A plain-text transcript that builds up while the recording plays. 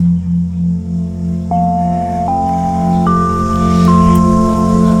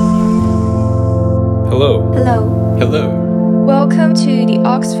Hello. Welcome to the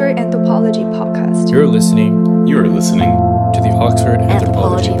Oxford Anthropology Podcast. You are listening to the Oxford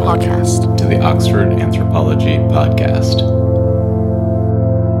Anthropology Podcast. To the Oxford Anthropology Podcast.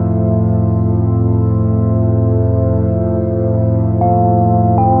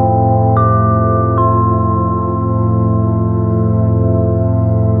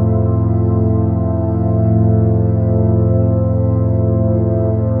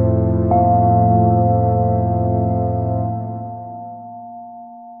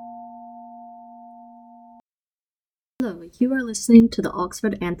 Hello, you are listening to the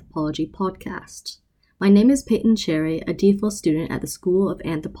Oxford Anthropology Podcast. My name is Peyton Cherry, a D4 student at the School of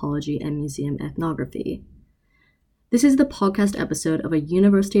Anthropology and Museum Ethnography. This is the podcast episode of a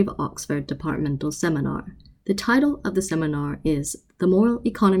University of Oxford departmental seminar. The title of the seminar is The Moral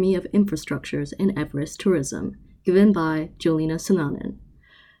Economy of Infrastructures in Everest Tourism, given by Jolina Sananen.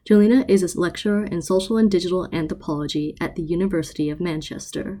 Jolina is a lecturer in social and digital anthropology at the University of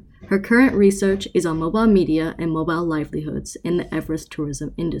Manchester. Her current research is on mobile media and mobile livelihoods in the Everest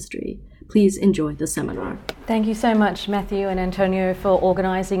tourism industry. Please enjoy the seminar. Thank you so much, Matthew and Antonio, for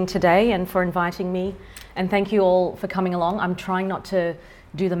organising today and for inviting me. And thank you all for coming along. I'm trying not to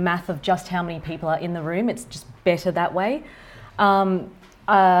do the math of just how many people are in the room. It's just better that way.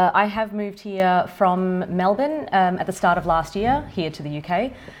 I have moved here from Melbourne at the start of last year, here to the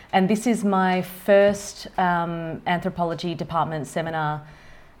UK, and this is my first anthropology department seminar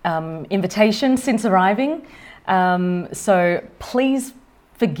invitation since arriving. So please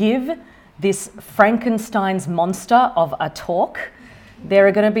forgive this Frankenstein's monster of a talk. There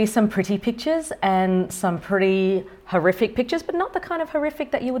are going to be some pretty pictures and some pretty horrific pictures, but not the kind of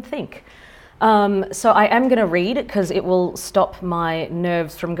horrific that you would think. So I am going to read because it will stop my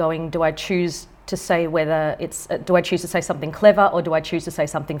nerves from going, do I choose to say do I choose to say something clever or do I choose to say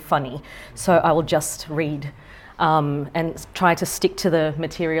something funny? So I will just read and try to stick to the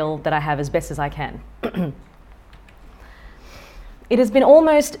material that I have as best as I can. It has been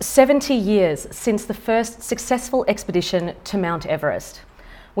almost 70 years since the first successful expedition to Mount Everest.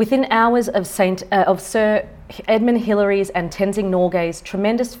 Within hours of Sir Edmund Hillary's and Tenzing Norgay's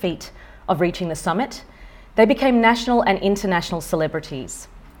tremendous feat of reaching the summit, they became national and international celebrities.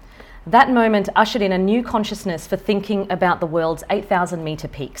 That moment ushered in a new consciousness for thinking about the world's 8,000-metre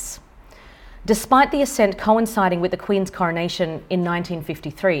peaks. Despite the ascent coinciding with the Queen's coronation in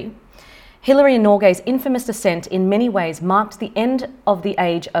 1953, Hillary and Norgay's infamous ascent in many ways marked the end of the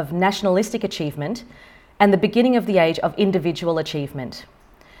age of nationalistic achievement and the beginning of the age of individual achievement.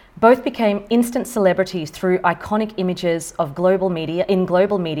 Both became instant celebrities through iconic images of global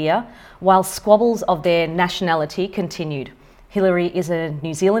media, while squabbles of their nationality continued. Hillary is a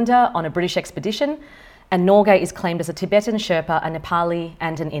New Zealander on a British expedition, and Norgay is claimed as a Tibetan Sherpa, a Nepali,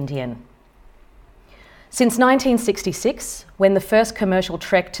 and an Indian. Since 1966, when the first commercial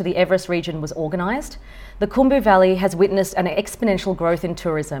trek to the Everest region was organised, the Khumbu Valley has witnessed an exponential growth in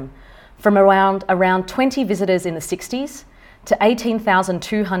tourism, from around 20 visitors in the 60s to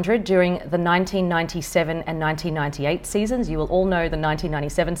 18,200 during the 1997 and 1998 seasons. You will all know the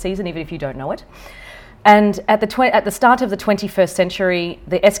 1997 season, even if you don't know it. And at the start of the 21st century,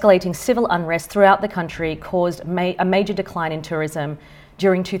 the escalating civil unrest throughout the country caused a major decline in tourism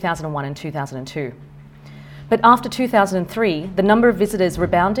during 2001 and 2002. But after 2003, the number of visitors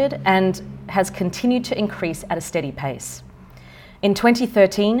rebounded and has continued to increase at a steady pace. In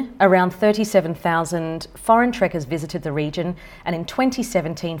 2013, around 37,000 foreign trekkers visited the region, and in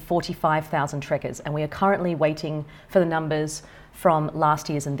 2017, 45,000 trekkers, and we are currently waiting for the numbers from last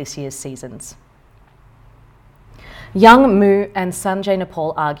year's and this year's seasons. Young Mu and Sanjay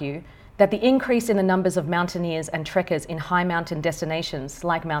Nepal argue that the increase in the numbers of mountaineers and trekkers in high mountain destinations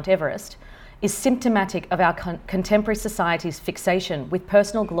like Mount Everest is symptomatic of our contemporary society's fixation with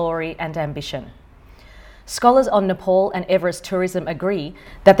personal glory and ambition. Scholars on Nepal and Everest tourism agree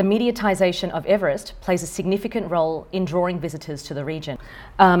that the mediatisation of Everest plays a significant role in drawing visitors to the region,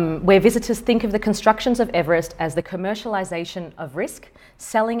 where visitors think of the constructions of Everest as the commercialisation of risk,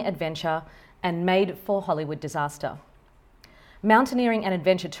 selling adventure, and made for Hollywood disaster. Mountaineering and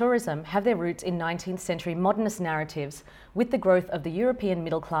adventure tourism have their roots in 19th century modernist narratives with the growth of the European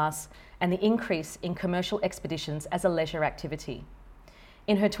middle class and the increase in commercial expeditions as a leisure activity.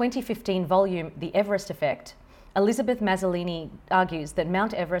 In her 2015 volume, The Everest Effect, Elizabeth Mazzolini argues that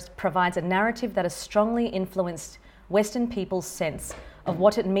Mount Everest provides a narrative that has strongly influenced Western people's sense of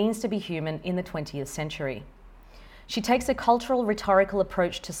what it means to be human in the 20th century. She takes a cultural rhetorical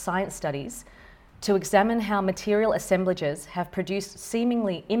approach to science studies to examine how material assemblages have produced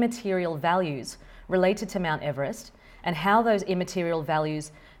seemingly immaterial values related to Mount Everest and how those immaterial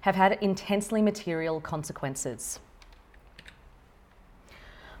values have had intensely material consequences.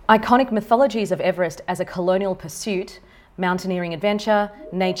 Iconic mythologies of Everest as a colonial pursuit, mountaineering adventure,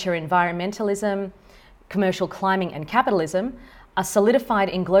 nature environmentalism, commercial climbing and capitalism are solidified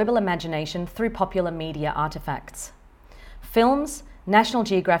in global imagination through popular media artefacts. Films, National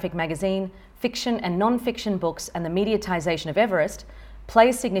Geographic magazine, fiction and non-fiction books and the mediatization of Everest play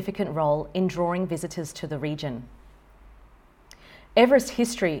a significant role in drawing visitors to the region. Everest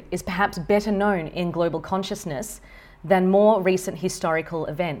history is perhaps better known in global consciousness than more recent historical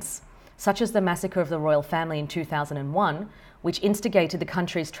events, such as the massacre of the royal family in 2001, which instigated the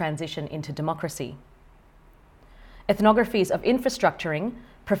country's transition into democracy. Ethnographies of infrastructuring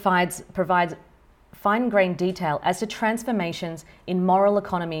provides fine-grained detail as to transformations in moral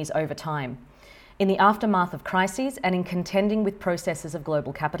economies over time, in the aftermath of crises and in contending with processes of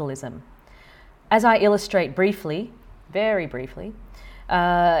global capitalism. As I illustrate briefly, very briefly,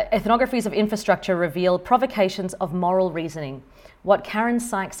 ethnographies of infrastructure reveal provocations of moral reasoning, what Karen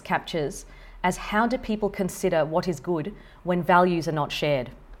Sykes captures as how do people consider what is good when values are not shared.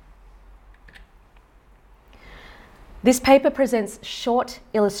 This paper presents short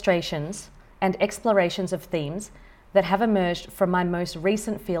illustrations and explorations of themes that have emerged from my most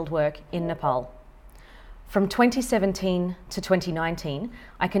recent fieldwork in Nepal. From 2017 to 2019,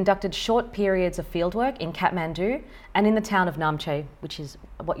 I conducted short periods of fieldwork in Kathmandu and in the town of Namche, which is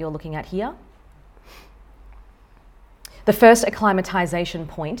what you're looking at here. The first acclimatization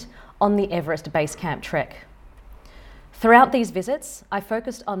point on the Everest Base Camp trek. Throughout these visits, I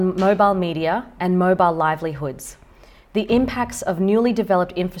focused on mobile media and mobile livelihoods, the impacts of newly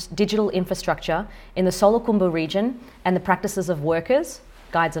developed digital infrastructure in the Solukhumbu region and the practices of workers,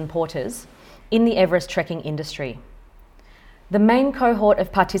 guides and porters, in the Everest trekking industry. The main cohort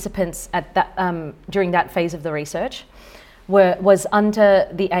of participants during that phase of the research was under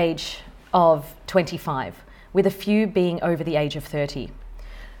the age of 25, with a few being over the age of 30.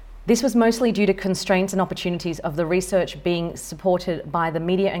 This was mostly due to constraints and opportunities of the research being supported by the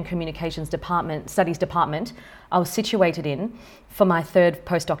Media and Communications Studies Department I was situated in for my third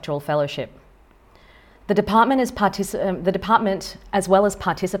postdoctoral fellowship. The department, as well as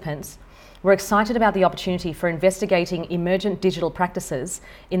participants, were excited about the opportunity for investigating emergent digital practices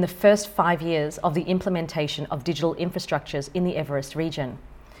in the first 5 years of the implementation of digital infrastructures in the Everest region.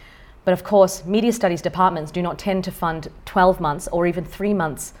 But of course, media studies departments do not tend to fund 12 months or even 3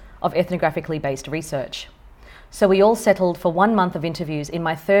 months of ethnographically based research. So we all settled for 1 month of interviews in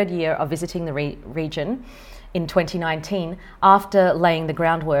my third year of visiting the region in 2019 after laying the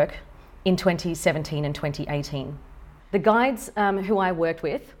groundwork in 2017 and 2018. The guides who I worked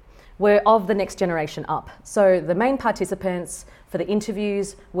with were of the next generation up. So the main participants for the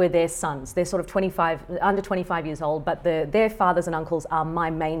interviews were their sons. They're sort of under 25 years old, but their fathers and uncles are my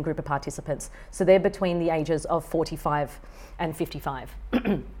main group of participants. So they're between the ages of 45 and 55.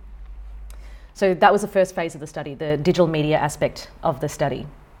 So that was the first phase of the study, the digital media aspect of the study.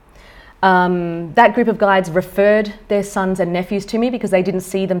 That group of guides referred their sons and nephews to me because they didn't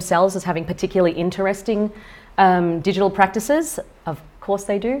see themselves as having particularly interesting digital practices. Of course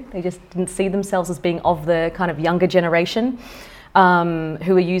they do. They just didn't see themselves as being of the kind of younger generation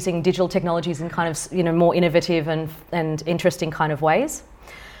who are using digital technologies in kind of more innovative and interesting kind of ways.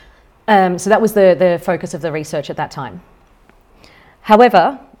 So that was the focus of the research at that time.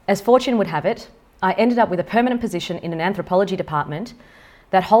 However, as fortune would have it, I ended up with a permanent position in an anthropology department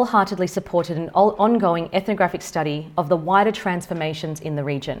that wholeheartedly supported an ongoing ethnographic study of the wider transformations in the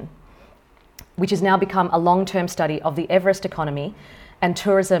region, which has now become a long-term study of the Everest economy and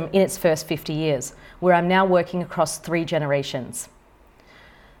tourism in its first 50 years, where I'm now working across 3 generations.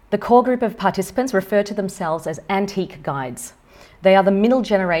 The core group of participants refer to themselves as antique guides. They are the middle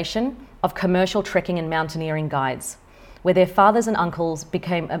generation of commercial trekking and mountaineering guides, where their fathers and uncles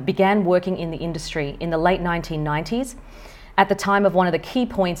began working in the industry in the late 1990s, at the time of one of the key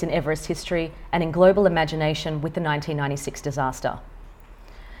points in Everest history and in global imagination with the 1996 disaster.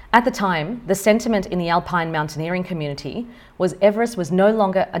 At the time, the sentiment in the alpine mountaineering community was Everest was no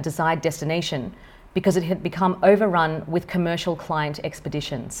longer a desired destination because it had become overrun with commercial client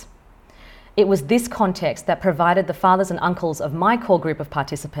expeditions. It was this context that provided the fathers and uncles of my core group of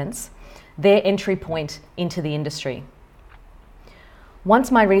participants their entry point into the industry.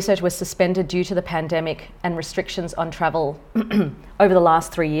 Once my research was suspended due to the pandemic and restrictions on travel over the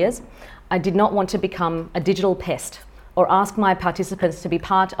last 3 years, I did not want to become a digital pest or ask my participants to be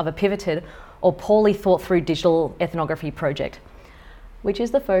part of a pivoted or poorly thought through digital ethnography project, which is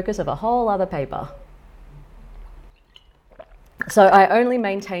the focus of a whole other paper. So I only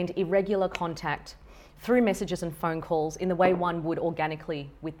maintained irregular contact through messages and phone calls in the way one would organically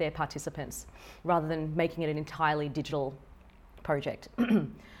with their participants, rather than making it an entirely digital project.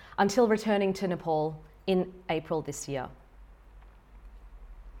 until returning to Nepal in April this year.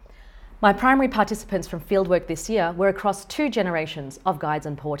 My primary participants from fieldwork this year were across 2 generations of guides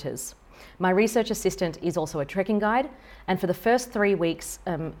and porters. My research assistant is also a trekking guide, and for the first 3 weeks,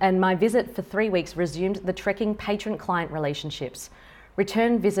 and my visit for 3 weeks resumed the trekking patron-client relationships.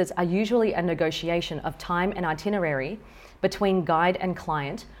 Return visits are usually a negotiation of time and itinerary between guide and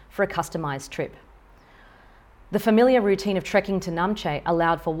client for a customised trip. The familiar routine of trekking to Namche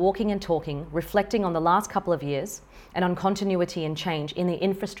allowed for walking and talking, reflecting on the last couple of years and on continuity and change in the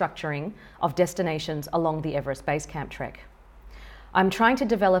infrastructuring of destinations along the Everest Base Camp trek. I'm trying to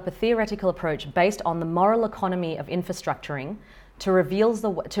develop a theoretical approach based on the moral economy of infrastructuring to reveal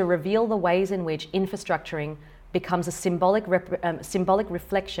the ways in which infrastructuring becomes a symbolic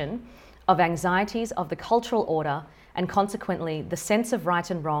reflection of anxieties of the cultural order and consequently the sense of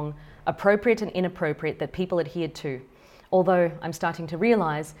right and wrong, appropriate and inappropriate that people adhered to, although I'm starting to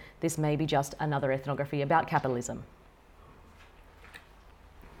realise this may be just another ethnography about capitalism.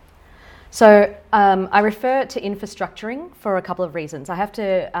 So I refer to infrastructuring for a couple of reasons. I have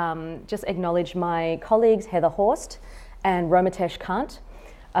to just acknowledge my colleagues Heather Horst and Romatesh Kant.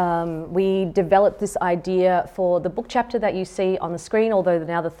 We developed this idea for the book chapter that you see on the screen, although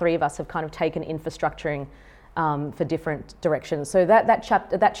now the 3 of us have kind of taken infrastructuring for different directions. So that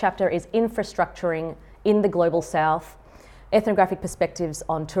chapter is Infrastructuring in the Global South, Ethnographic Perspectives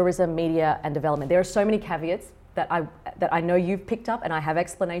on Tourism, Media and Development. There are so many caveats that I know you've picked up and I have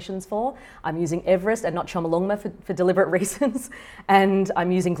explanations for. I'm using Everest and not Chomolungma for deliberate reasons, and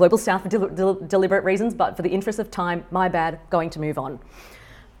I'm using Global South for deliberate reasons, but for the interest of time, my bad, going to move on.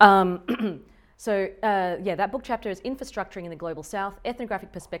 That book chapter is Infrastructuring in the Global South,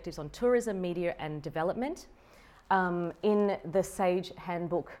 Ethnographic Perspectives on Tourism, Media and Development, in the Sage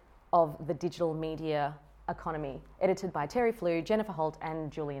Handbook of the Digital Media Economy, edited by Terry Flew, Jennifer Holt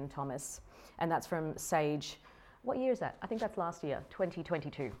and Julian Thomas. And that's from Sage. What year is that? I think that's last year,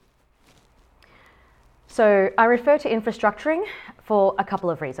 2022. So I refer to infrastructuring for a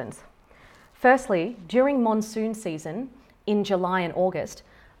couple of reasons. Firstly, during monsoon season in July and August,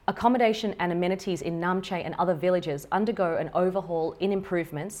 accommodation and amenities in Namche and other villages undergo an overhaul in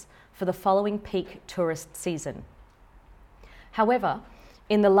improvements for the following peak tourist season. However,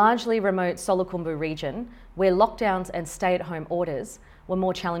 in the largely remote Solukhumbu region, where lockdowns and stay-at-home orders were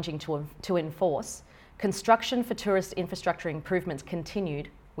more challenging to enforce, construction for tourist infrastructure improvements continued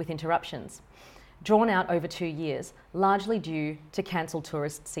with interruptions, drawn out over 2 years, largely due to cancelled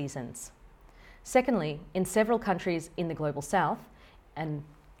tourist seasons. Secondly, in several countries in the Global South, and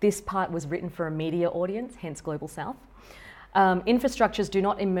this part was written for a media audience, hence Global South, infrastructures do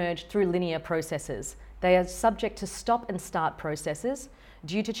not emerge through linear processes. They are subject to stop and start processes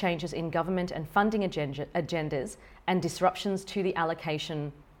due to changes in government and funding agendas and disruptions to the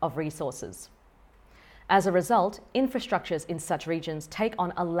allocation of resources. As a result, infrastructures in such regions take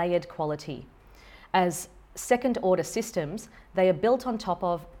on a layered quality. As second-order systems, they are built on top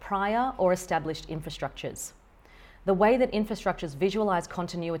of prior or established infrastructures. The way that infrastructures visualize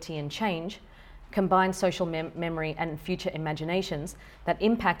continuity and change combine social memory and future imaginations that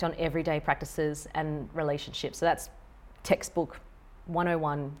impact on everyday practices and relationships. So that's textbook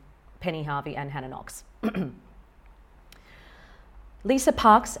 101, Penny Harvey and Hannah Knox. Lisa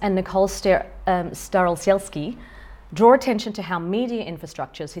Parks and Nicole Starosielski draw attention to how media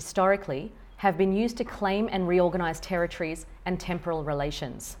infrastructures historically have been used to claim and reorganize territories and temporal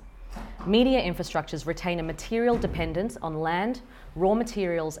relations. Media infrastructures retain a material dependence on land, raw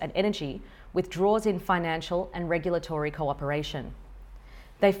materials and energy, with draws in financial and regulatory cooperation.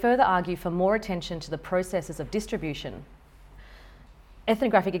 They further argue for more attention to the processes of distribution.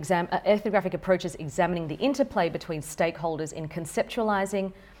 Ethnographic approaches examining the interplay between stakeholders in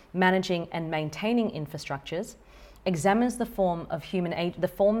conceptualizing, managing and maintaining infrastructures examines the forms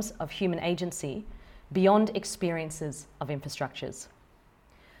of human agency beyond experiences of infrastructures.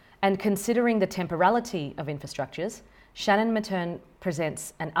 And considering the temporality of infrastructures, Shannon Matern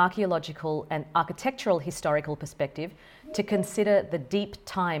presents an archaeological and architectural historical perspective to consider the deep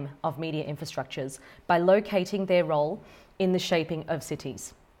time of media infrastructures by locating their role in the shaping of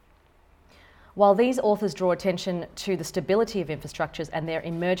cities. While these authors draw attention to the stability of infrastructures and their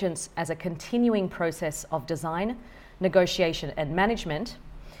emergence as a continuing process of design, negotiation and management,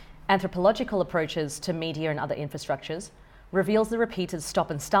 anthropological approaches to media and other infrastructures reveals the repeated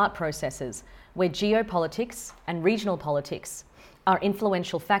stop and start processes where geopolitics and regional politics are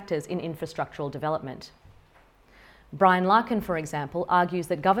influential factors in infrastructural development. Brian Larkin, for example, argues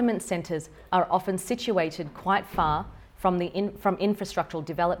that government centres are often situated quite far from infrastructural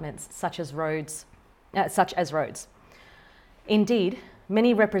developments such as roads. Indeed,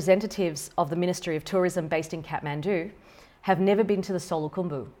 Many representatives of the Ministry of Tourism based in Kathmandu have never been to the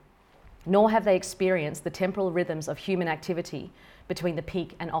Solukhumbu, nor have they experienced the temporal rhythms of human activity between the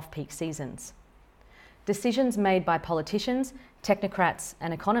peak and off-peak seasons. Decisions made by politicians, technocrats,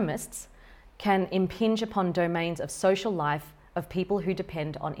 and economists can impinge upon domains of social life of people who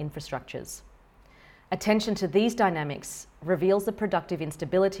depend on infrastructures. Attention to these dynamics reveals the productive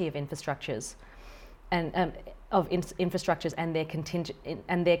instability of infrastructures and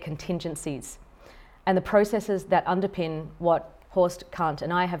their contingencies, and the processes that underpin what Horst, Kant,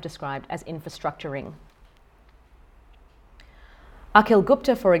 and I have described as infrastructuring. Akhil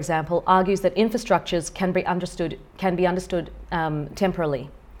Gupta, for example, argues that infrastructures can be understood temporally.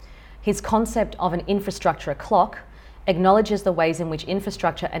 His concept of an infrastructure clock acknowledges the ways in which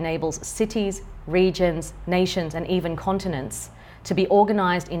infrastructure enables cities, regions, nations, and even continents to be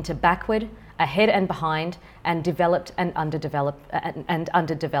organised into backward, ahead and behind, and developed and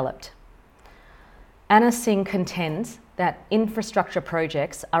underdeveloped. Anna Singh contends that infrastructure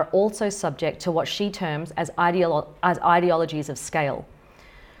projects are also subject to what she terms as ideologies of scale,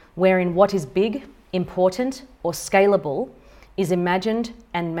 wherein what is big, important, or scalable is imagined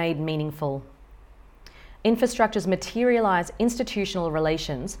and made meaningful. Infrastructures materialise institutional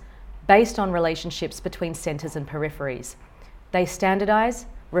relations based on relationships between centres and peripheries. They standardise,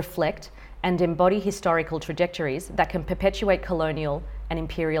 reflect, and embody historical trajectories that can perpetuate colonial and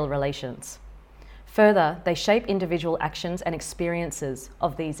imperial relations. Further, they shape individual actions and experiences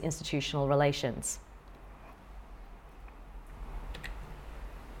of these institutional relations.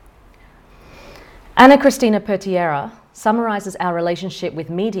 Ana Cristina Pertiera summarises our relationship with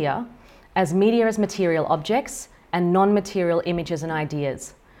media as material objects and non-material images and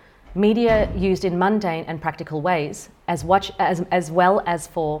ideas. Media used in mundane and practical ways, as well as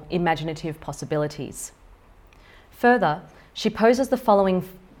for imaginative possibilities. Further, she poses the following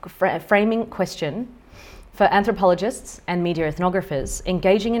framing question for anthropologists and media ethnographers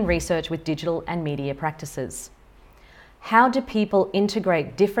engaging in research with digital and media practices. How do people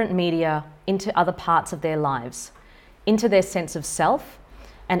integrate different media into other parts of their lives, into their sense of self,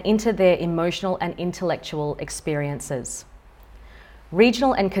 and into their emotional and intellectual experiences?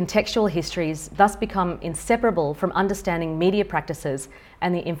 Regional and contextual histories thus become inseparable from understanding media practices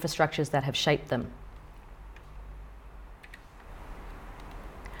and the infrastructures that have shaped them.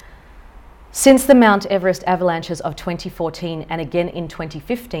 Since the Mount Everest avalanches of 2014 and again in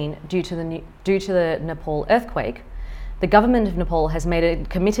 2015 due to the Nepal earthquake, the government of Nepal has made a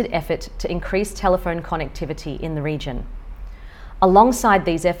committed effort to increase telephone connectivity in the region. Alongside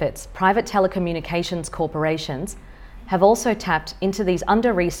these efforts, private telecommunications corporations have also tapped into these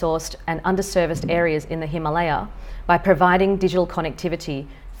under-resourced and underserviced areas in the Himalaya by providing digital connectivity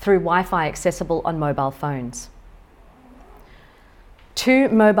through Wi-Fi accessible on mobile phones. Two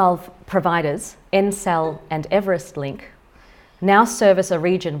mobile providers, Ncell and Everest Link, now service a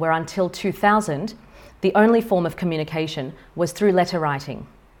region where until 2000, the only form of communication was through letter writing.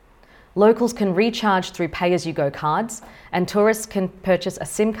 Locals can recharge through pay-as-you-go cards, and tourists can purchase a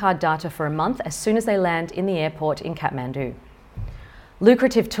SIM card data for a month as soon as they land in the airport in Kathmandu.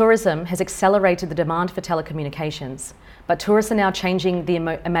 Lucrative tourism has accelerated the demand for telecommunications, but tourists are now changing the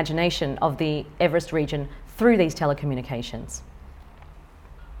imagination of the Everest region through these telecommunications.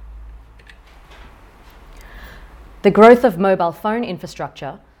 The growth of mobile phone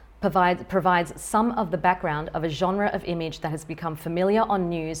infrastructure provides some of the background of a genre of image that has become familiar on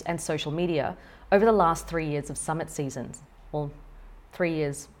news and social media over the last 3 years of summit seasons. Well, 3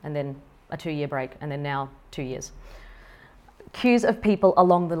 years and then a 2-year break and then now 2 years. Queues of people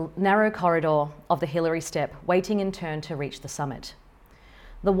along the narrow corridor of the Hillary Step waiting in turn to reach the summit.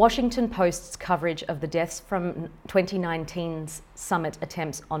 The Washington Post's coverage of the deaths from 2019's summit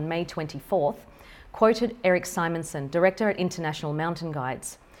attempts on May 24th quoted Eric Simonson, director at International Mountain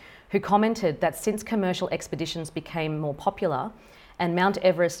Guides, who commented that since commercial expeditions became more popular and Mount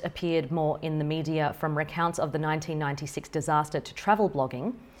Everest appeared more in the media from recounts of the 1996 disaster to travel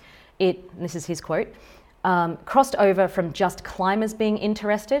blogging, this is his quote, crossed over from just climbers being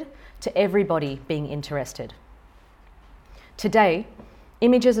interested to everybody being interested. Today,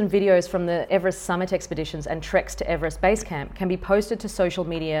 images and videos from the Everest summit expeditions and treks to Everest Base Camp can be posted to social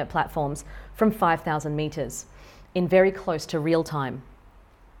media platforms from 5,000 metres in very close to real time.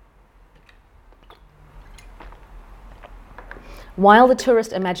 While the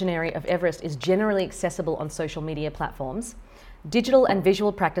tourist imaginary of Everest is generally accessible on social media platforms, digital and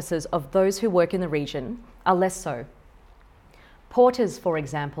visual practices of those who work in the region are less so. Porters, for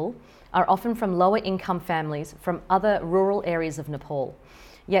example, are often from lower income families from other rural areas of Nepal,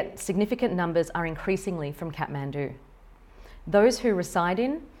 yet significant numbers are increasingly from Kathmandu. Those who reside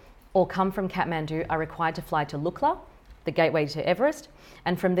in or come from Kathmandu are required to fly to Lukla, the gateway to Everest,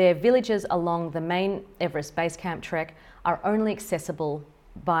 and from there, villages along the main Everest base camp trek are only accessible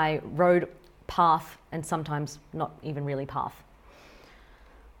by road, path, and sometimes not even really path.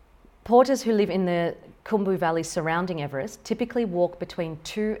 Porters who live in the Khumbu Valley surrounding Everest typically walk between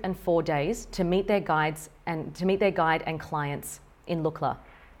 2 and 4 days to meet their guide and clients in Lukla.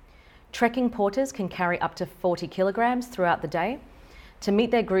 Trekking porters can carry up to 40 kilograms throughout the day to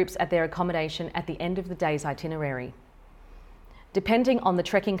meet their groups at their accommodation at the end of the day's itinerary. Depending on the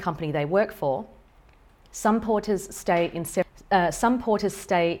trekking company they work for, some porters stay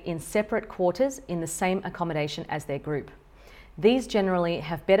in separate quarters in the same accommodation as their group. These generally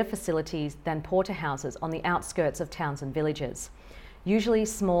have better facilities than porter houses on the outskirts of towns and villages, usually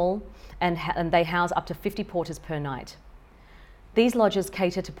small, and they house up to 50 porters per night. These lodges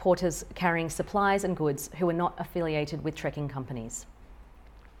cater to porters carrying supplies and goods who are not affiliated with trekking companies.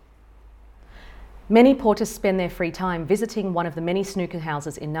 Many porters spend their free time visiting one of the many snooker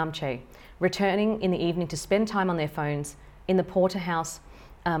houses in Namche, returning in the evening to spend time on their phones in the porter house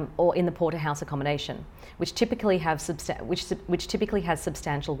or in the porter house accommodation, which typically has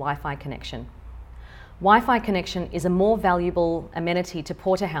substantial Wi-Fi connection. Wi-Fi connection is a more valuable amenity to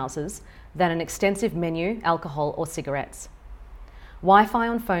porter houses than an extensive menu, alcohol, or cigarettes. Wi-Fi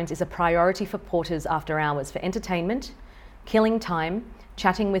on phones is a priority for porters after hours for entertainment, killing time,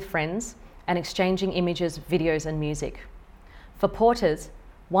 chatting with friends, and exchanging images, videos, and music. For porters,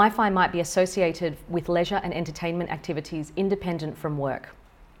 Wi-Fi might be associated with leisure and entertainment activities independent from work.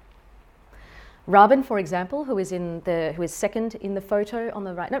 Rabin, for example, who is second in the photo on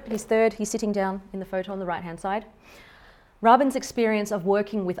the right, nope, he's third, he's sitting down in the photo on the right-hand side. Rabin's experience of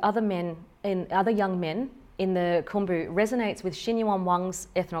working with other young men in the Khumbu resonates with Xinyuan Wang's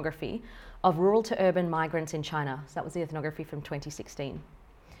ethnography of rural to urban migrants in China. So that was the ethnography from 2016.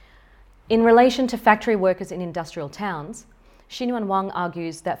 In relation to factory workers in industrial towns, Xinyuan Wang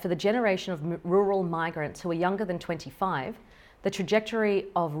argues that for the generation of rural migrants who are younger than 25, the trajectory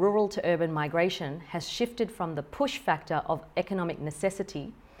of rural to urban migration has shifted from the push factor of economic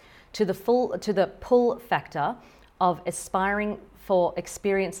necessity to the pull factor of aspiring for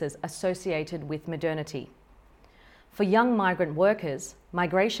experiences associated with modernity. For young migrant workers,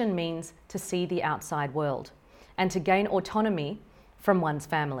 migration means to see the outside world and to gain autonomy from one's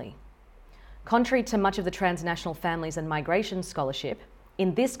family. Contrary to much of the transnational families and migration scholarship,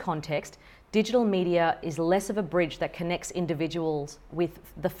 in this context, digital media is less of a bridge that connects individuals with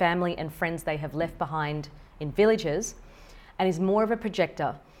the family and friends they have left behind in villages, and is more of a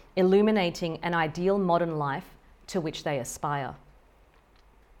projector, illuminating an ideal modern life to which they aspire.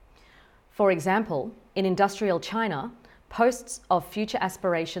 For example, in industrial China, posts of future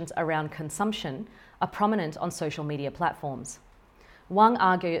aspirations around consumption are prominent on social media platforms. Wang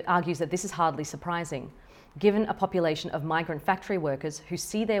argues that this is hardly surprising, given a population of migrant factory workers who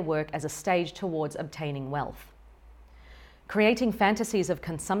see their work as a stage towards obtaining wealth. Creating fantasies of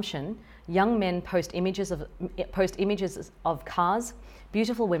consumption, young men post images of cars,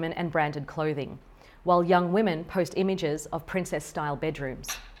 beautiful women, and branded clothing, while young women post images of princess-style bedrooms.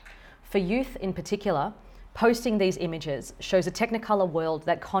 For youth in particular, posting these images shows a technicolor world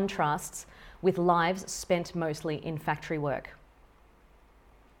that contrasts with lives spent mostly in factory work.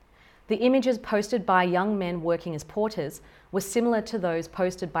 The images posted by young men working as porters were similar to those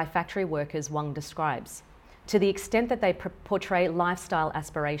posted by factory workers Wang describes, to the extent that they portray lifestyle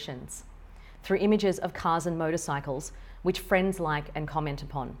aspirations through images of cars and motorcycles, which friends like and comment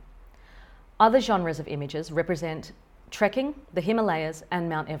upon. Other genres of images represent trekking, the Himalayas, and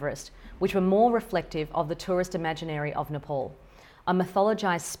Mount Everest, which were more reflective of the tourist imaginary of Nepal, a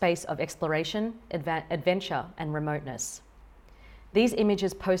mythologized space of exploration, adventure, and remoteness. These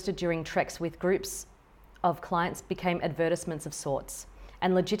images posted during treks with groups of clients became advertisements of sorts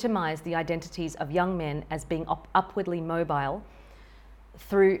and legitimized the identities of young men as being upwardly mobile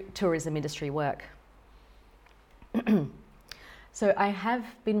through tourism industry work. So I have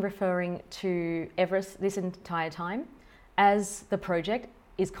been referring to Everest this entire time as the project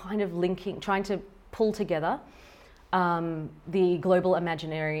is kind of trying to pull together the global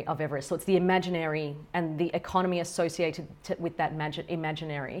imaginary of Everest. So it's the imaginary and the economy associated with that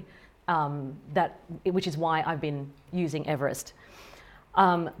imaginary, which is why I've been using Everest.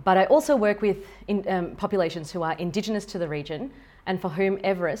 But I also work with populations who are indigenous to the region and for whom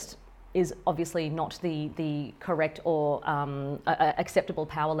Everest is obviously not the correct or acceptable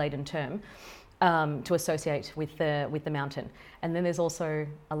power-laden term to associate with the mountain. And then there's also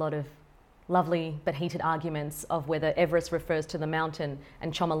a lot of lovely but heated arguments of whether Everest refers to the mountain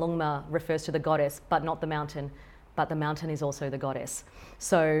and Chomolungma refers to the goddess, but not the mountain. but the mountain is also the goddess.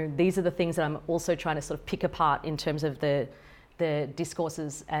 So these are the things that I'm also trying to sort of pick apart in terms of the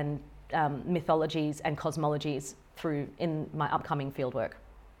discourses and mythologies and cosmologies through in my upcoming fieldwork.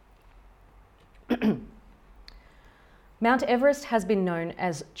 Mount Everest has been known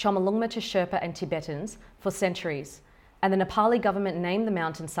as Chomolungma to Sherpa and Tibetans for centuries, and the Nepali government named the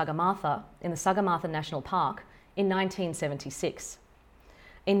mountain Sagarmatha in the Sagarmatha National Park in 1976.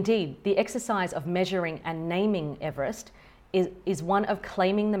 Indeed, the exercise of measuring and naming Everest is one of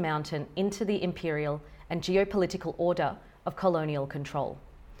claiming the mountain into the imperial and geopolitical order of colonial control.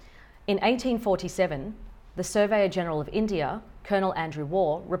 In 1847, the Surveyor General of India, Colonel Andrew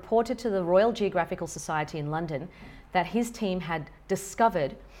Waugh, reported to the Royal Geographical Society in London that his team had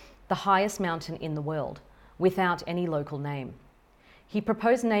discovered the highest mountain in the world without any local name. He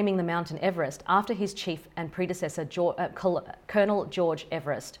proposed naming the mountain Everest after his chief and predecessor, Colonel George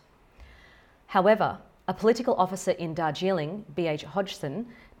Everest. However, a political officer in Darjeeling, B.H. Hodgson,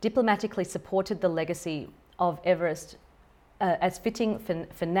 diplomatically supported the legacy of Everest as fitting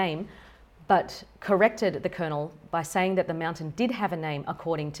for name, but corrected the colonel by saying that the mountain did have a name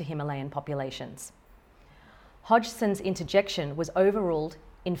according to Himalayan populations. Hodgson's interjection was overruled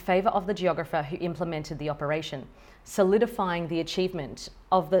in favour of the geographer who implemented the operation, solidifying the achievement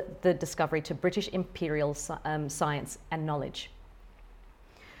of the discovery to British imperial science and knowledge.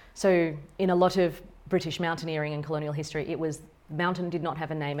 So in a lot of British mountaineering and colonial history, the mountain did not have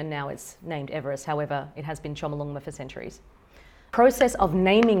a name, and now it's named Everest. However, it has been Chomolungma for centuries. The process of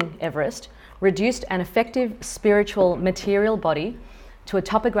naming Everest reduced an effective spiritual material body to a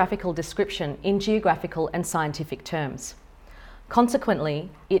topographical description in geographical and scientific terms. Consequently,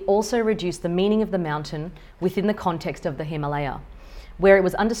 it also reduced the meaning of the mountain within the context of the Himalaya, where it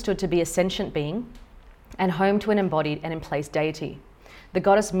was understood to be a sentient being and home to an embodied and in-place deity, the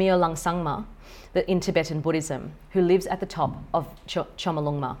goddess Myo Langsangma in Tibetan Buddhism, who lives at the top of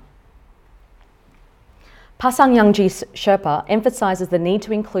Chomolungma. Pasang Yangji Sherpa emphasises the need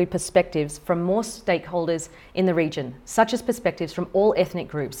to include perspectives from more stakeholders in the region, such as perspectives from all ethnic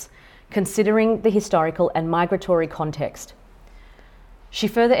groups, considering the historical and migratory context. She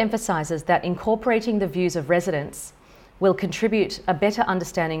further emphasises that incorporating the views of residents will contribute a better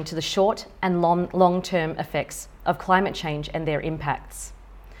understanding to the short and long-term effects of climate change and their impacts.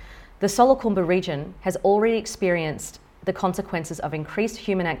 The Solukhumbu region has already experienced the consequences of increased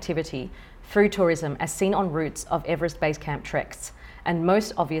human activity through tourism as seen on routes of Everest Base Camp treks, and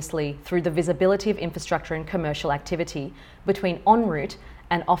most obviously through the visibility of infrastructure and commercial activity between en route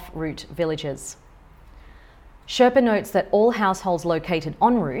and off-route villages. Sherpa notes that all households located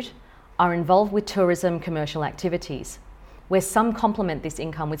en route are involved with tourism commercial activities, where some complement this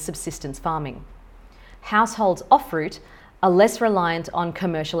income with subsistence farming. Households off route are less reliant on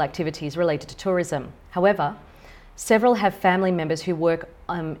commercial activities related to tourism. However, several have family members who work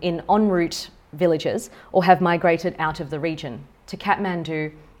in en route villages or have migrated out of the region to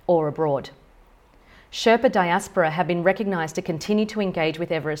Kathmandu or abroad. Sherpa diaspora have been recognised to continue to engage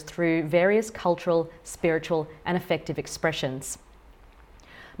with Everest through various cultural, spiritual and affective expressions.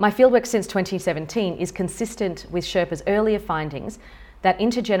 My fieldwork since 2017 is consistent with Sherpa's earlier findings that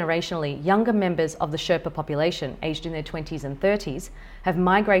intergenerationally younger members of the Sherpa population, aged in their 20s and 30s, have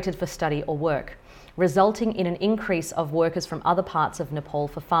migrated for study or work, resulting in an increase of workers from other parts of Nepal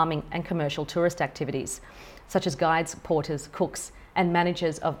for farming and commercial tourist activities, such as guides, porters, cooks and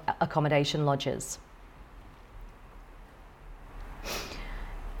managers of accommodation lodges.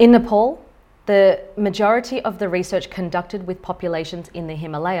 In Nepal, the majority of the research conducted with populations in the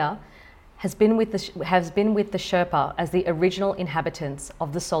Himalaya has been with the Sherpa as the original inhabitants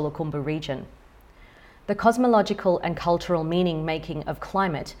of the Solukhumbu region. The cosmological and cultural meaning making of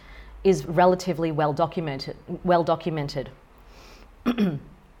climate is relatively well documented.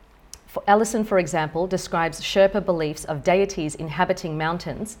 Ellison, for example, describes Sherpa beliefs of deities inhabiting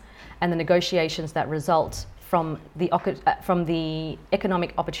mountains and the negotiations that result from the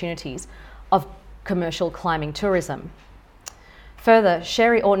economic opportunities of commercial climbing tourism. Further,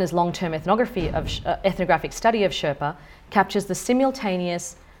 Sherry Ortner's long-term ethnographic study of Sherpa captures the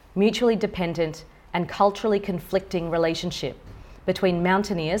simultaneous, mutually dependent and culturally conflicting relationship between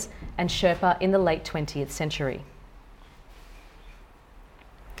mountaineers and Sherpa in the late 20th century.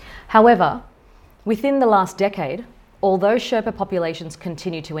 However, within the last decade, although Sherpa populations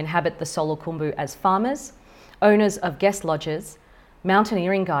continue to inhabit the Solukhumbu as farmers, owners of guest lodges,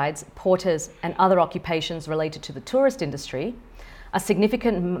 mountaineering guides, porters and other occupations related to the tourist industry, a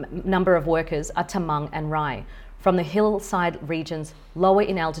significant number of workers are Tamang and Rai from the hillside regions lower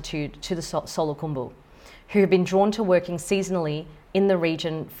in altitude to the Solukhumbu, who have been drawn to working seasonally in the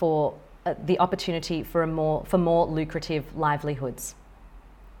region for the opportunity for more lucrative livelihoods.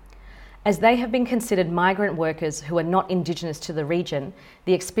 As they have been considered migrant workers who are not Indigenous to the region,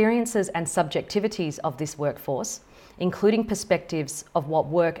 the experiences and subjectivities of this workforce, including perspectives of what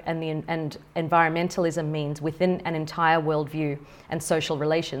work and environmentalism means within an entire worldview and social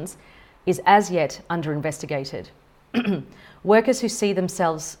relations, is as yet under-investigated. Workers who see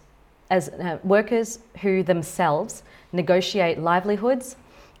themselves as workers who themselves negotiate livelihoods,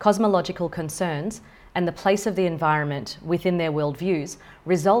 cosmological concerns, and the place of the environment within their worldviews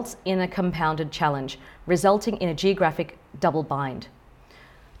results in a compounded challenge, resulting in a geographic double bind.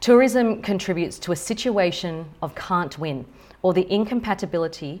 Tourism contributes to a situation of can't win, or the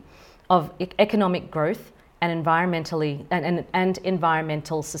incompatibility of economic growth and environmental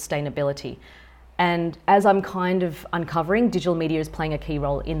sustainability. And as I'm kind of uncovering, digital media is playing a key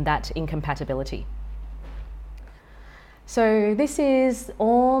role in that incompatibility. So this is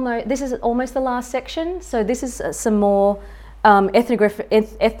almost the last section. So this is some more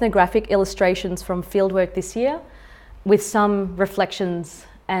ethnographic illustrations from fieldwork this year, with some reflections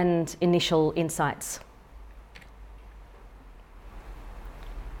and initial insights.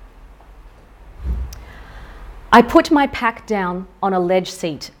 I put my pack down on a ledge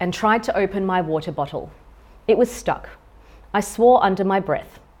seat and tried to open my water bottle. It was stuck. I swore under my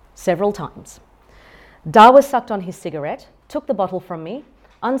breath several times. Dawa sucked on his cigarette, took the bottle from me,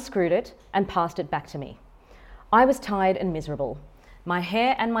 unscrewed it, and passed it back to me. I was tired and miserable. My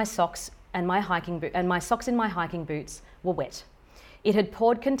hair and my socks in my hiking boots were wet. It had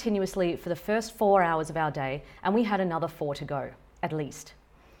poured continuously for the first 4 hours of our day, and we had another 4 to go, at least.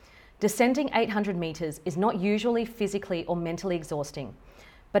 Descending 800 metres is not usually physically or mentally exhausting,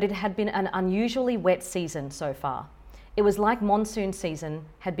 but it had been an unusually wet season so far. It was like monsoon season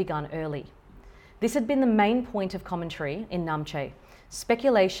had begun early. This had been the main point of commentary in Namche,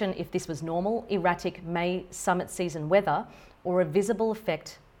 speculation if this was normal, erratic May summit season weather or a visible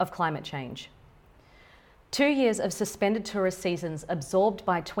effect of climate change. 2 years of suspended tourist seasons absorbed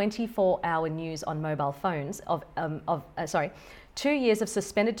by 24-hour news on mobile phones 2 years of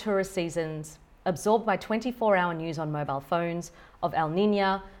suspended tourist seasons absorbed by 24-hour news on mobile phones of El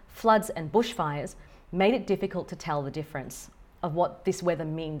Niño, floods and bushfires made it difficult to tell the difference of what this weather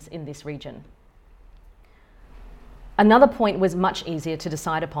means in this region. Another point was much easier to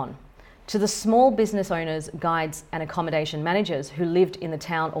decide upon. To the small business owners, guides and accommodation managers who lived in the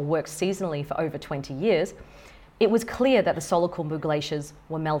town or worked seasonally for over 20 years, it was clear that the Solukhumbu glaciers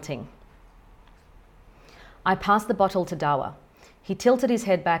were melting. I passed the bottle to Dawa. He tilted his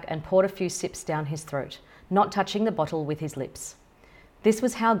head back and poured a few sips down his throat, not touching the bottle with his lips. This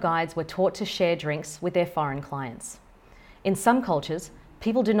was how guides were taught to share drinks with their foreign clients. In some cultures,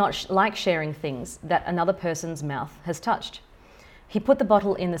 people do not like sharing things that another person's mouth has touched. He put the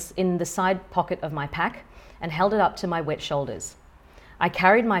bottle in the side pocket of my pack and held it up to my wet shoulders. I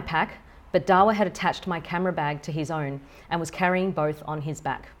carried my pack, but Dawa had attached my camera bag to his own and was carrying both on his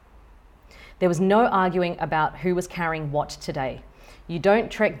back. There was no arguing about who was carrying what today. You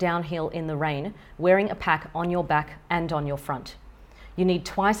don't trek downhill in the rain wearing a pack on your back and on your front. You need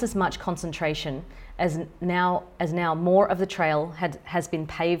twice as much concentration as now more of the trail has been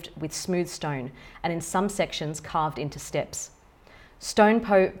paved with smooth stone and in some sections carved into steps.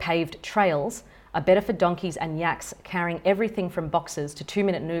 Stone-paved trails are better for donkeys and yaks carrying everything from boxes to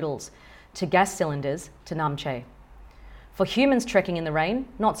 2-minute noodles to gas cylinders to Namche. For humans trekking in the rain,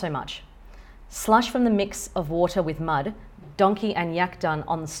 not so much. Slush from the mix of water with mud, donkey and yak dung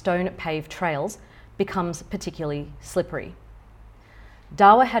on the stone-paved trails becomes particularly slippery.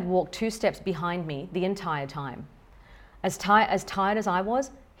 Dawa had walked 2 steps behind me the entire time. As tired as I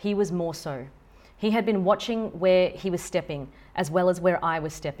was, he was more so. He had been watching where he was stepping as well as where I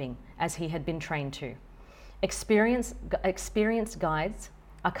was stepping, as he had been trained to. Experienced guides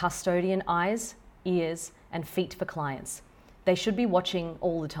are custodian eyes, ears, and feet for clients. They should be watching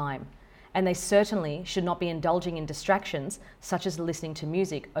all the time, and they certainly should not be indulging in distractions such as listening to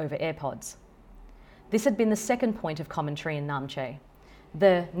music over AirPods. This had been the second point of commentary in Namche.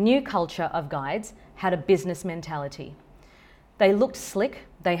 The new culture of guides had a business mentality. They looked slick,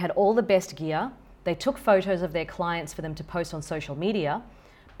 they had all the best gear, they took photos of their clients for them to post on social media,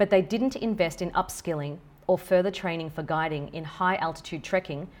 but they didn't invest in upskilling or further training for guiding in high altitude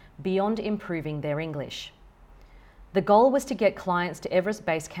trekking beyond improving their English. The goal was to get clients to Everest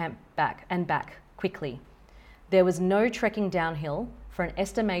Base Camp back quickly. There was no trekking downhill for an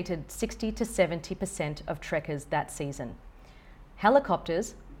estimated 60 to 70% of trekkers that season.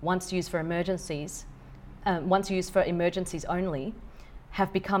 Helicopters, once used for emergencies only,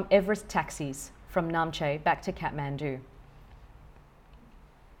 have become Everest taxis from Namche back to Kathmandu.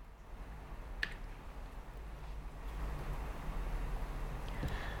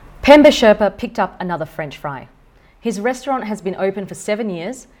 Pemba Sherpa picked up another French fry. His restaurant has been open for 7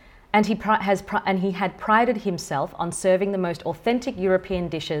 years, and he had prided himself on serving the most authentic European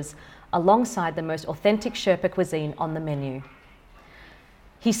dishes alongside the most authentic Sherpa cuisine on the menu.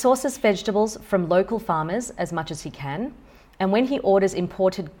 He sources vegetables from local farmers as much as he can, and when he orders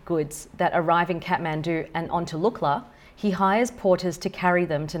imported goods that arrive in Kathmandu and onto Lukla, he hires porters to carry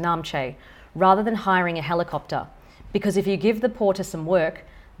them to Namche rather than hiring a helicopter, because if you give the porter some work,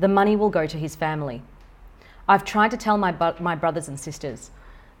 the money will go to his family. I've tried to tell my brothers and sisters,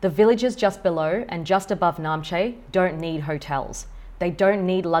 the villages just below and just above Namche don't need hotels. They don't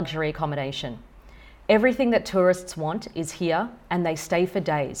need luxury accommodation. Everything that tourists want is here, and they stay for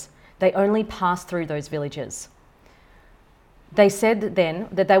days. They only pass through those villages. They said then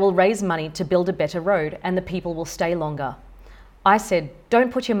that they will raise money to build a better road and the people will stay longer. I said,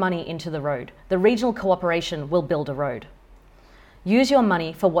 don't put your money into the road. The regional cooperation will build a road. Use your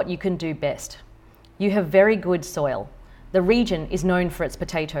money for what you can do best. You have very good soil. The region is known for its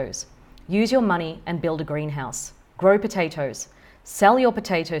potatoes. Use your money and build a greenhouse. Grow potatoes. Sell your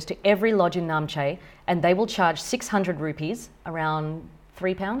potatoes to every lodge in Namche, and they will charge 600 rupees, around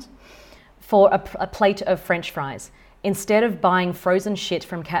 £3, for a plate of French fries, instead of buying frozen shit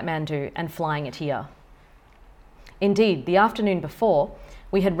from Kathmandu and flying it here. Indeed, the afternoon before,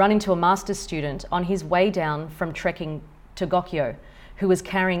 we had run into a master's student on his way down from trekking to Gokyo, who was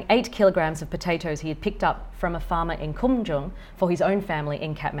carrying 8 kilograms of potatoes he had picked up from a farmer in Kumjung for his own family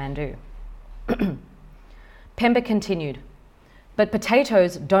in Kathmandu. Pemba continued, but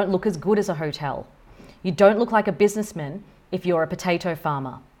potatoes don't look as good as a hotel. You don't look like a businessman if you're a potato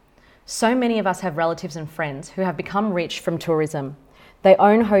farmer. So many of us have relatives and friends who have become rich from tourism. They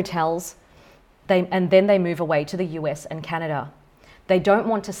own hotels, and then they move away to the US and Canada. They don't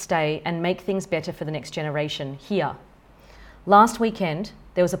want to stay and make things better for the next generation here. Last weekend,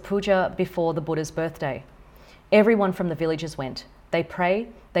 there was a puja before the Buddha's birthday. Everyone from the villages went. They pray,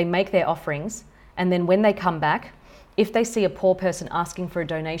 they make their offerings, and then when they come back, if they see a poor person asking for a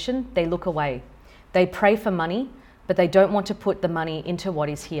donation, they look away. They pray for money, but they don't want to put the money into what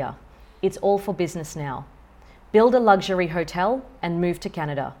is here. It's all for business now. Build a luxury hotel and move to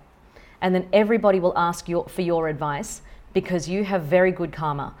Canada. And then everybody will ask for your advice, because you have very good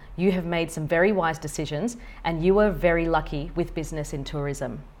karma. You have made some very wise decisions, and you are very lucky with business in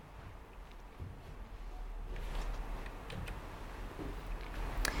tourism.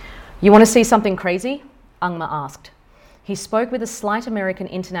 You want to see something crazy? Angma asked. He spoke with a slight American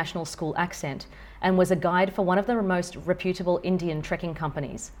international school accent and was a guide for one of the most reputable Indian trekking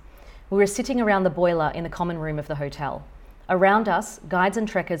companies. We were sitting around the boiler in the common room of the hotel. Around us, guides and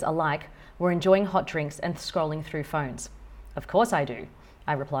trekkers alike were enjoying hot drinks and scrolling through phones. Of course I do,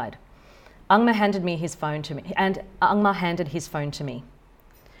 I replied. Angma handed his phone to me.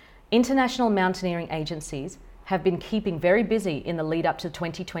 International mountaineering agencies have been keeping very busy in the lead up to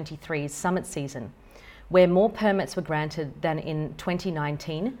 2023's summit season, where more permits were granted than in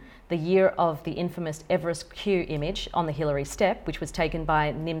 2019, the year of the infamous Everest Q image on the Hillary Step, which was taken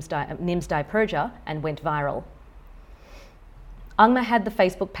by Nimsdai Purja and went viral. Angma had the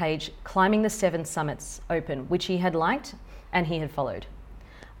Facebook page Climbing the 7 Summits open, which he had liked and he had followed.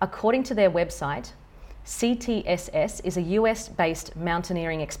 According to their website, CTSS is a US-based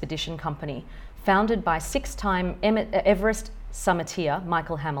mountaineering expedition company founded by 6-time Everest summiteer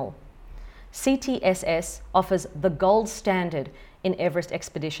Michael Hamill. CTSS offers the gold standard in Everest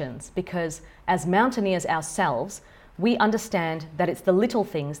expeditions because, as mountaineers ourselves, we understand that it's the little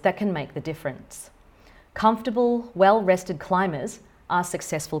things that can make the difference. Comfortable, well-rested climbers are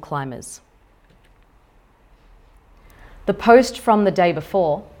successful climbers. The post from the day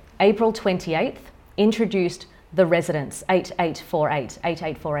before, April 28th, introduced the Residence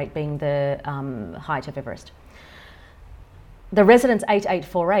 8848 being the height of Everest. The Residence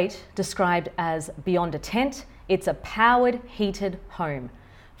 8848, described as beyond a tent, it's a powered, heated home,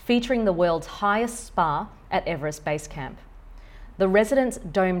 featuring the world's highest spa at Everest Base Camp. The Residence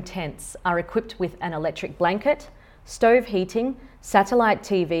dome tents are equipped with an electric blanket, stove heating, satellite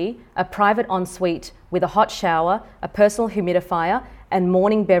TV, a private ensuite with a hot shower, a personal humidifier, and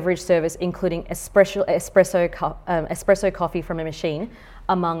morning beverage service including espresso coffee from a machine,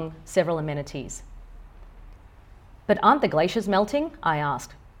 among several amenities. But aren't the glaciers melting? I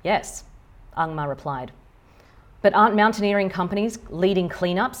asked. Yes, Angma replied. But aren't mountaineering companies leading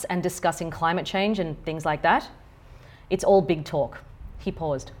cleanups and discussing climate change and things like that? It's all big talk. He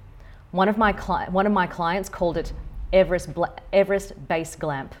paused. One of my clients called it Everest Base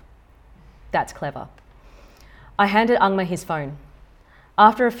Glamp. That's clever. I handed Angma his phone.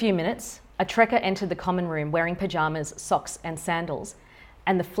 After a few minutes, a trekker entered the common room wearing pajamas, socks and sandals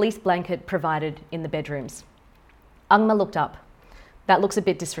and the fleece blanket provided in the bedrooms. Angma looked up. "That looks a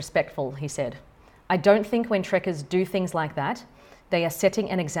bit disrespectful," he said. "I don't think when trekkers do things like that, they are setting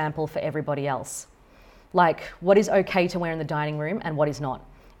an example for everybody else. Like what is okay to wear in the dining room and what is not.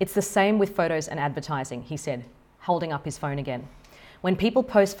 It's the same with photos and advertising," he said, holding up his phone again. "When people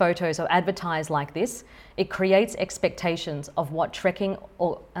post photos or advertise like this, it creates expectations of what trekking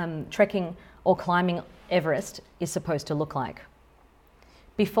or climbing Everest is supposed to look like.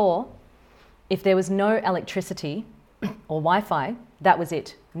 Before, if there was no electricity or Wi-Fi, that was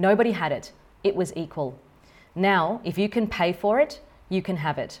it. Nobody had it. It was equal. Now, if you can pay for it, you can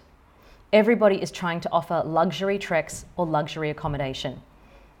have it. Everybody is trying to offer luxury treks or luxury accommodation.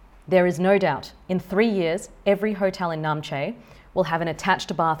 There is no doubt, in 3 years, every hotel in Namche will have an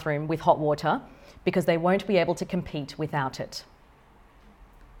attached bathroom with hot water because they won't be able to compete without it."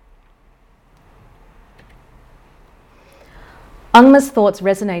 Angma's thoughts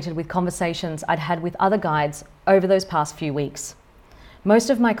resonated with conversations I'd had with other guides over those past few weeks. This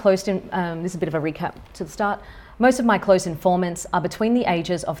is a bit of a recap to the start. Most of my close informants are between the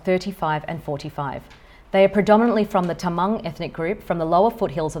ages of 35 and 45. They are predominantly from the Tamang ethnic group from the lower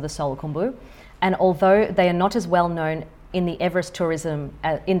foothills of the Solukhumbu, and although they are not as well known in the Everest tourism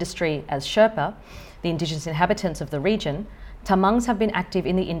industry as Sherpa, the indigenous inhabitants of the region, Tamangs have been active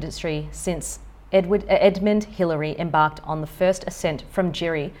in the industry since Edmund Hillary embarked on the first ascent from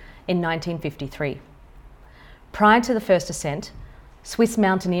Jiri in 1953. Prior to the first ascent, Swiss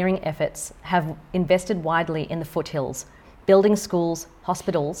mountaineering efforts have invested widely in the foothills, building schools,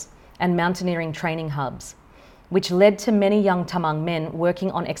 hospitals, and mountaineering training hubs, which led to many young Tamang men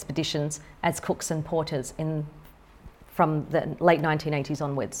working on expeditions as cooks and porters from the late 1980s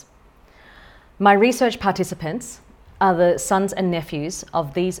onwards. My research participants are the sons and nephews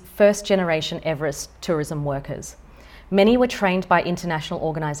of these first-generation Everest tourism workers. Many were trained by international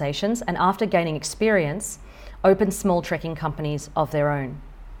organisations and after gaining experience, opened small trekking companies of their own.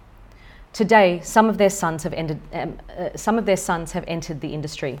 Today, some of their sons have entered the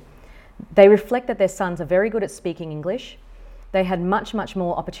industry. They reflect that their sons are very good at speaking English. They had much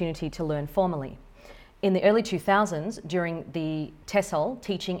more opportunity to learn formally. In the early 2000s, during the TESOL,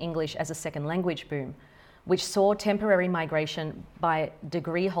 Teaching English as a Second Language boom, which saw temporary migration by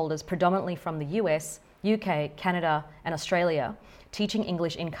degree holders predominantly from the US, UK, Canada, and Australia, teaching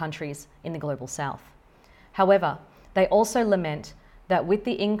English in countries in the global south. However, they also lament that with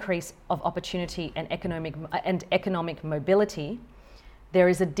the increase of opportunity and economic mobility, there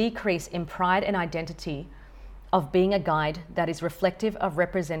is a decrease in pride and identity of being a guide that is reflective of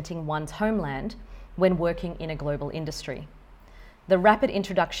representing one's homeland when working in a global industry. The rapid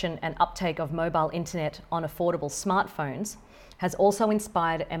introduction and uptake of mobile internet on affordable smartphones has also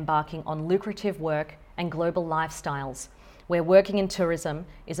inspired embarking on lucrative work and global lifestyles, where working in tourism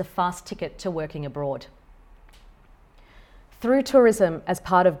is a fast ticket to working abroad. Through tourism as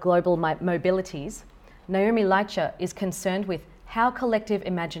part of global mobilities, Naomi Leicha is concerned with how collective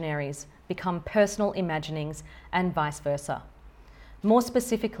imaginaries become personal imaginings and vice versa. More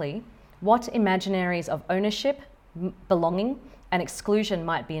specifically, what imaginaries of ownership, belonging, and exclusion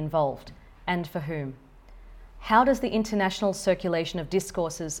might be involved, and for whom. How does the international circulation of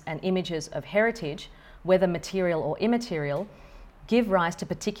discourses and images of heritage, whether material or immaterial, give rise to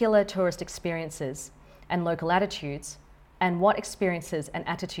particular tourist experiences and local attitudes, and what experiences and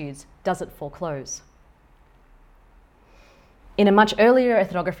attitudes does it foreclose? In a much earlier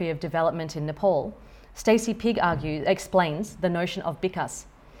ethnography of development in Nepal, Stacey Pigg explains the notion of bikas,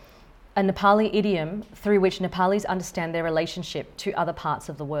 a Nepali idiom through which Nepalis understand their relationship to other parts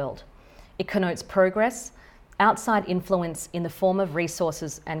of the world. It connotes progress, outside influence in the form of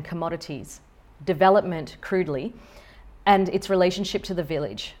resources and commodities, development crudely, and its relationship to the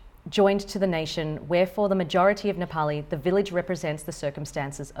village, joined to the nation, where for the majority of Nepali, the village represents the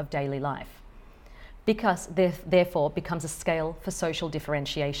circumstances of daily life. Bikas therefore becomes a scale for social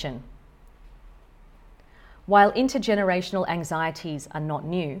differentiation. While intergenerational anxieties are not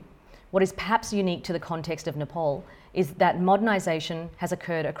new, what is perhaps unique to the context of Nepal is that modernisation has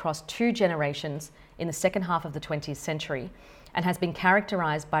occurred across 2 generations in the second half of the 20th century and has been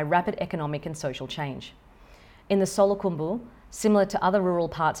characterised by rapid economic and social change. In the Solukhumbu, similar to other rural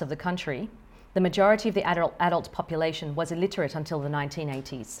parts of the country, the majority of the adult population was illiterate until the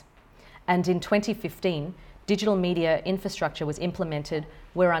 1980s. And in 2015, digital media infrastructure was implemented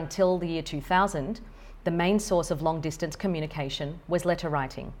where until the year 2000, the main source of long-distance communication was letter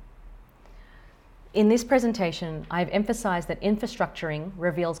writing. In this presentation, I have emphasised that infrastructuring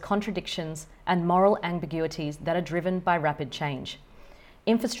reveals contradictions and moral ambiguities that are driven by rapid change.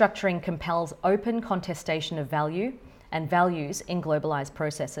 Infrastructuring compels open contestation of value and values in globalised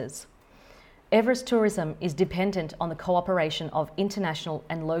processes. Everest tourism is dependent on the cooperation of international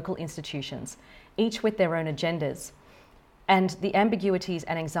and local institutions, each with their own agendas, and the ambiguities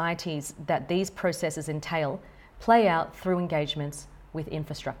and anxieties that these processes entail play out through engagements with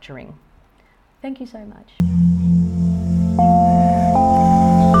infrastructuring. Thank you so much.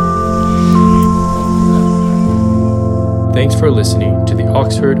 Thanks for listening to the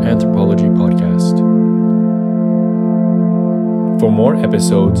Oxford Anthropology Podcast. For more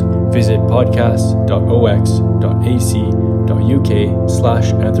episodes, visit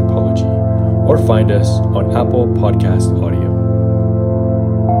podcast.ox.ac.uk/anthropology or find us on Apple Podcast Audio.